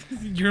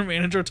 Your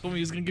manager told me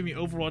he was gonna give me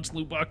Overwatch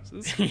loot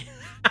boxes.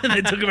 And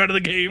I took him out of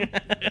the game.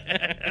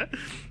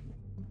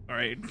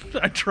 Alright.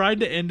 I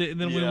tried to end it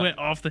and then we went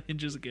off the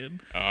hinges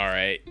again.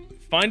 Alright.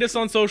 Find us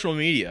on social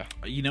media.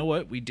 You know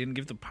what? We didn't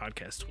give the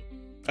podcast.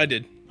 I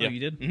did. Oh, you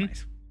did? Mm-hmm.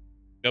 Nice.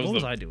 What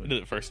was I doing? I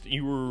did it first.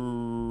 You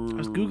were... I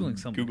was Googling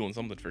something. Googling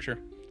something for sure.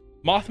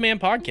 Mothman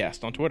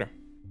Podcast on Twitter.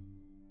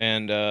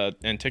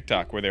 And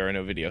TikTok where there are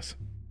no videos.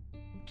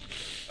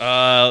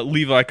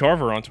 Levi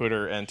Carver on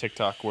Twitter and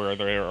TikTok where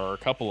there are a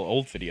couple of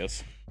old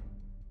videos.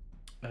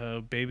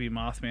 Baby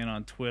Mothman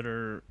on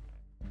Twitter.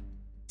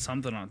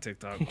 Something on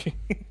TikTok.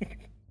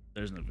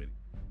 There's no video.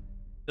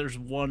 There's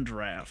one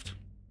draft.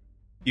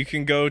 You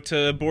can go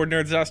to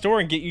boardnerds.store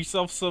and get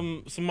yourself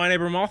some My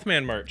Neighbor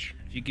Mothman merch.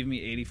 If you give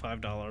me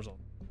 $85, I'll...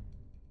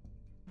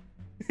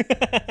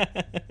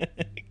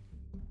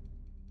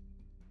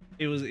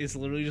 It's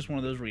literally just one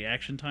of those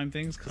reaction time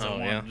things because I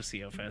wanted to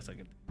see how fast I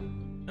could.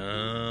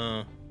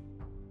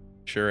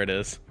 Sure it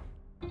is.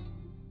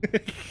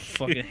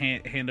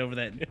 Fucking hand over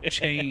that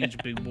change,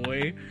 big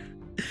boy.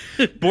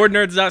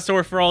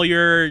 Boardnerds.store for all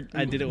your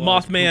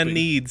Mothman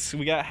needs.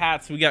 We got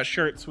hats, we got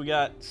shirts, we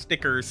got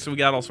stickers, we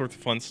got all sorts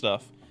of fun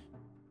stuff.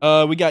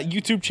 We got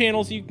YouTube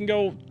channels you can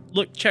go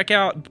look, check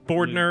out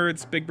Board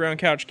Nerds, Big Brown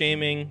Couch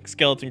Gaming,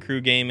 Skeleton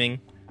Crew Gaming.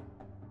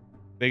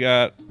 They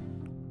got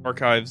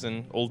archives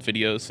and old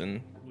videos,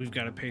 and we've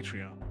got a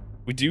Patreon.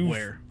 We do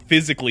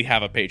physically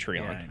have a Patreon.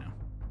 Yeah, I know.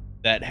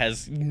 That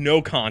has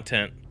no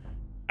content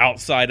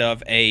outside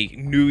of a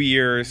New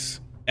Year's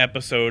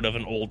episode of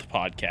an old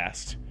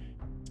podcast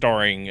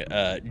starring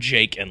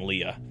Jake and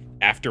Leah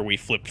after we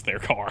flipped their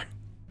car.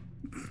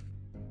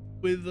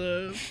 With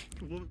the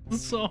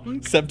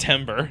song?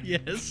 September.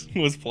 Yes.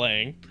 Was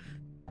playing.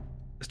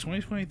 Is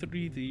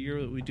 2023 the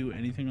year that we do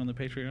anything on the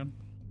Patreon?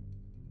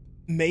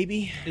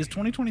 Maybe. Is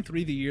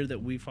 2023 the year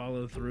that we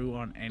follow through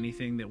on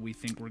anything that we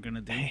think we're going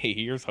to do? Hey,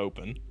 here's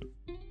hoping.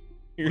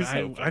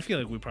 I feel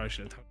like we probably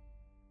should have talked.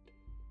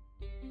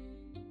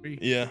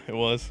 Yeah, it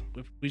was.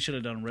 We should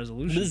have done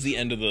resolutions. This is the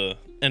end of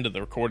the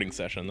recording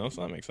session, though,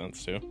 so that makes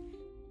sense too.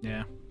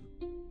 Yeah.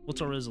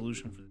 What's our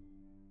resolution for this?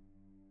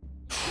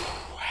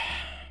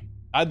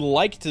 I'd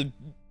like to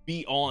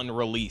be on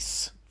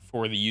release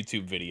for the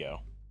YouTube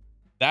video.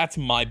 That's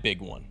my big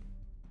one.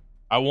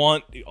 I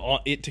want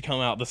it to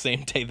come out the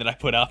same day that I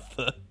put out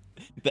the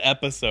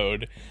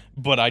episode,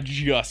 but I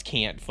just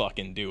can't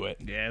fucking do it.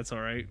 Yeah, it's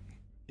all right.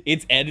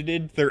 It's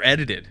edited. They're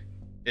edited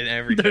and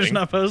everything. There's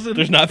not posted.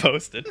 There's not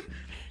posted.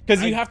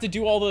 Because you have to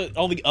do all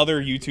the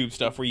other YouTube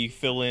stuff where you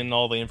fill in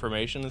all the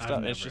information and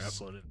stuff. It's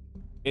just uploaded.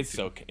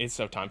 It's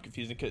so time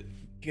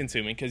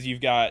consuming because you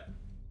got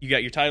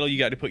your title, you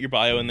got to put your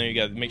bio in there, you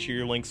got to make sure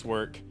your links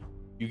work,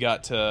 you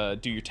got to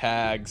do your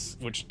tags,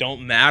 which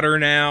don't matter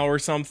now or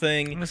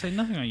something. I'm gonna say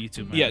nothing on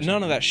YouTube matters. Yeah,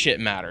 none of that shit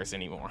matters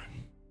anymore.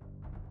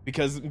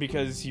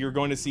 Because you're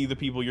going to see the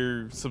people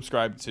you're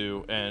subscribed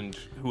to and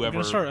whoever. I'm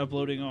gonna start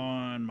uploading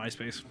on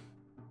MySpace.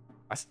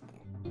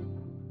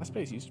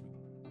 MySpace used to be.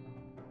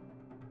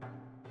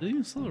 Is it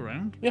even still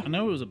around? Yeah. I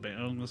know it was a band.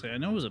 I was gonna say I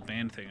know it was a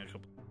band thing a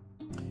couple.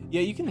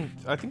 Yeah, you can.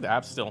 I think the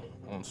app's still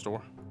on the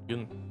store.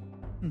 You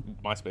can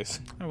MySpace.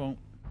 I won't.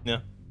 Yeah,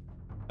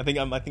 I think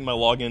my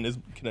login is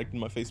connected to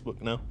my Facebook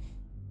now.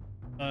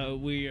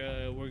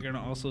 We're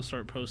gonna also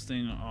start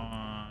posting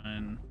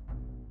on.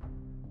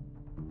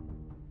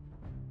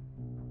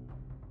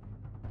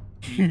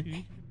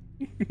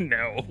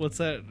 No. What's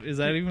that? Is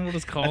that even what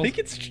it's called? I think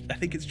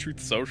it's Truth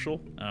Social.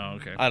 Oh,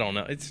 okay. I don't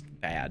know. It's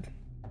bad.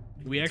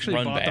 We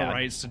actually bought the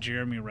rights to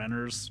Jeremy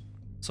Renner's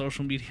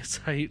social media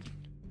site.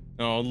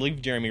 No, leave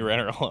Jeremy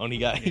Renner alone. He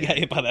got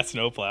hit by that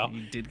snowplow.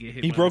 He did get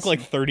hit. He broke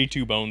like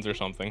 32 bones or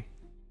something.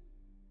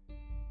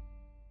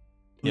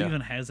 Who even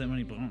has that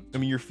many bones? I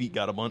mean, your feet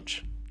got a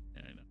bunch.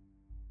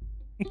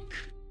 Yeah,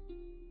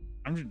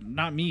 I know.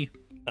 Not me.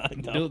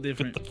 I'm built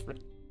different.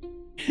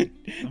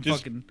 I'm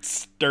just fucking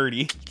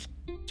sturdy.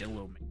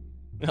 Jello man.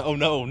 Oh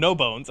no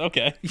bones.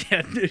 Okay.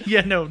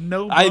 Yeah, no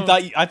bones. I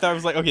thought I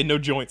was like, okay, no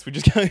joints. We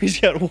just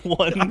got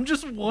one. I'm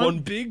just one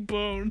big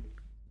bone.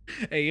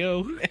 Hey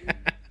yo.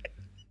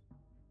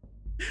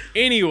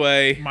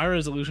 Anyway, my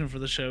resolution for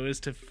the show is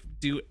to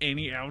do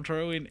any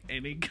outro in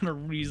any kind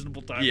of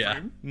reasonable time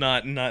frame.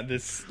 Not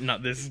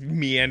this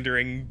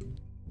meandering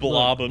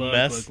blob of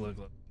mess. Look.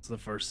 It's the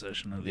first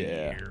session of the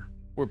year.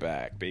 We're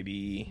back,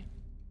 baby.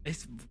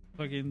 It's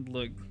fucking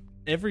look.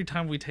 Every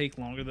time we take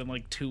longer than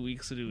like 2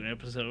 weeks to do an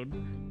episode,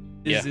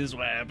 this is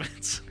what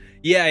happens.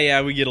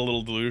 Yeah, we get a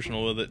little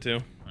delusional with it too.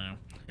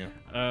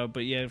 Yeah.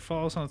 But yeah,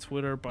 follow us on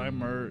Twitter, buy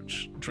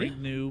merch, drink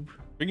noob.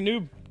 Drink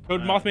noob.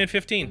 Code Mothman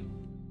 15.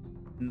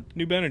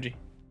 Noob Energy.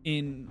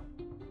 In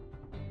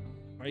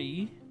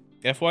FYE.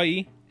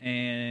 FYE.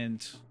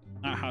 And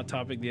not Hot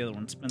Topic, the other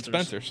one, Spencer's.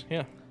 Spencer's,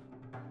 yeah.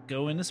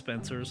 Go into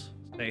Spencer's,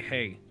 say,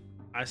 hey,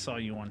 I saw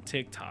you on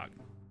TikTok.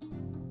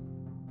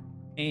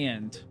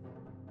 And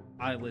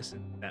I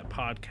listened to that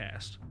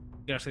podcast.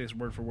 You gotta say this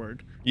word for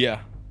word.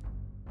 Yeah.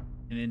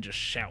 And then just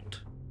shout.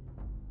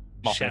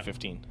 Mothman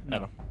 15.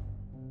 No.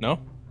 No?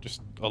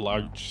 Just a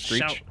large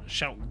screech?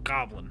 Shout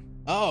goblin.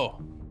 Oh.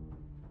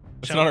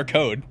 That's not our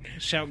code.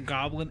 Shout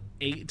goblin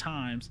 8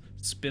 times,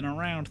 spin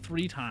around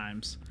 3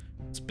 times,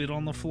 spit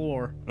on the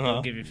floor,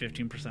 I'll give you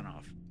 15%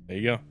 off. There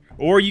you go.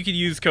 Or you could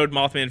use code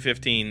Mothman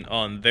 15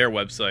 on their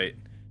website.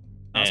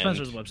 On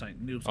Spencer's website.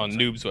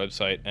 Noob's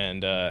website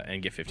and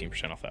get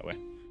 15% off that way.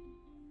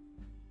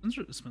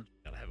 Spencer's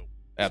gotta have it.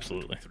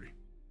 Absolutely.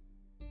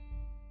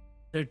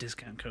 Their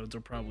discount codes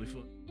are probably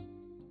for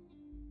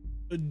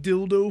a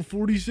dildo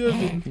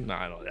 47. No,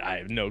 I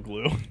have no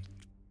clue.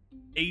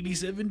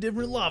 87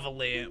 different lava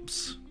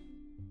lamps.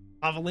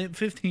 Lava lamp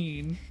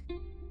 15. All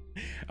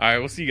right,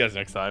 we'll see you guys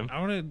next time.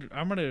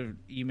 I'm gonna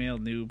email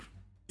Noob.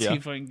 See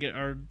if I can get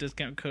our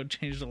discount code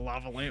changed to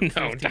lava lamp.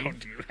 15. No, don't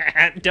do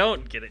that.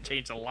 Don't get it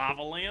changed to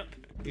lava lamp.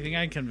 You think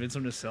I can convince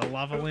him to sell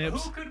lava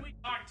lamps? Who could we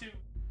talk to?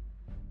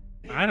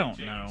 I don't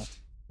know.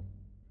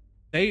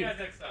 They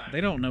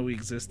don't know we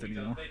exist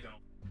anymore. They don't.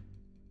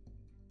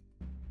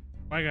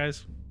 Bye,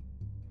 guys.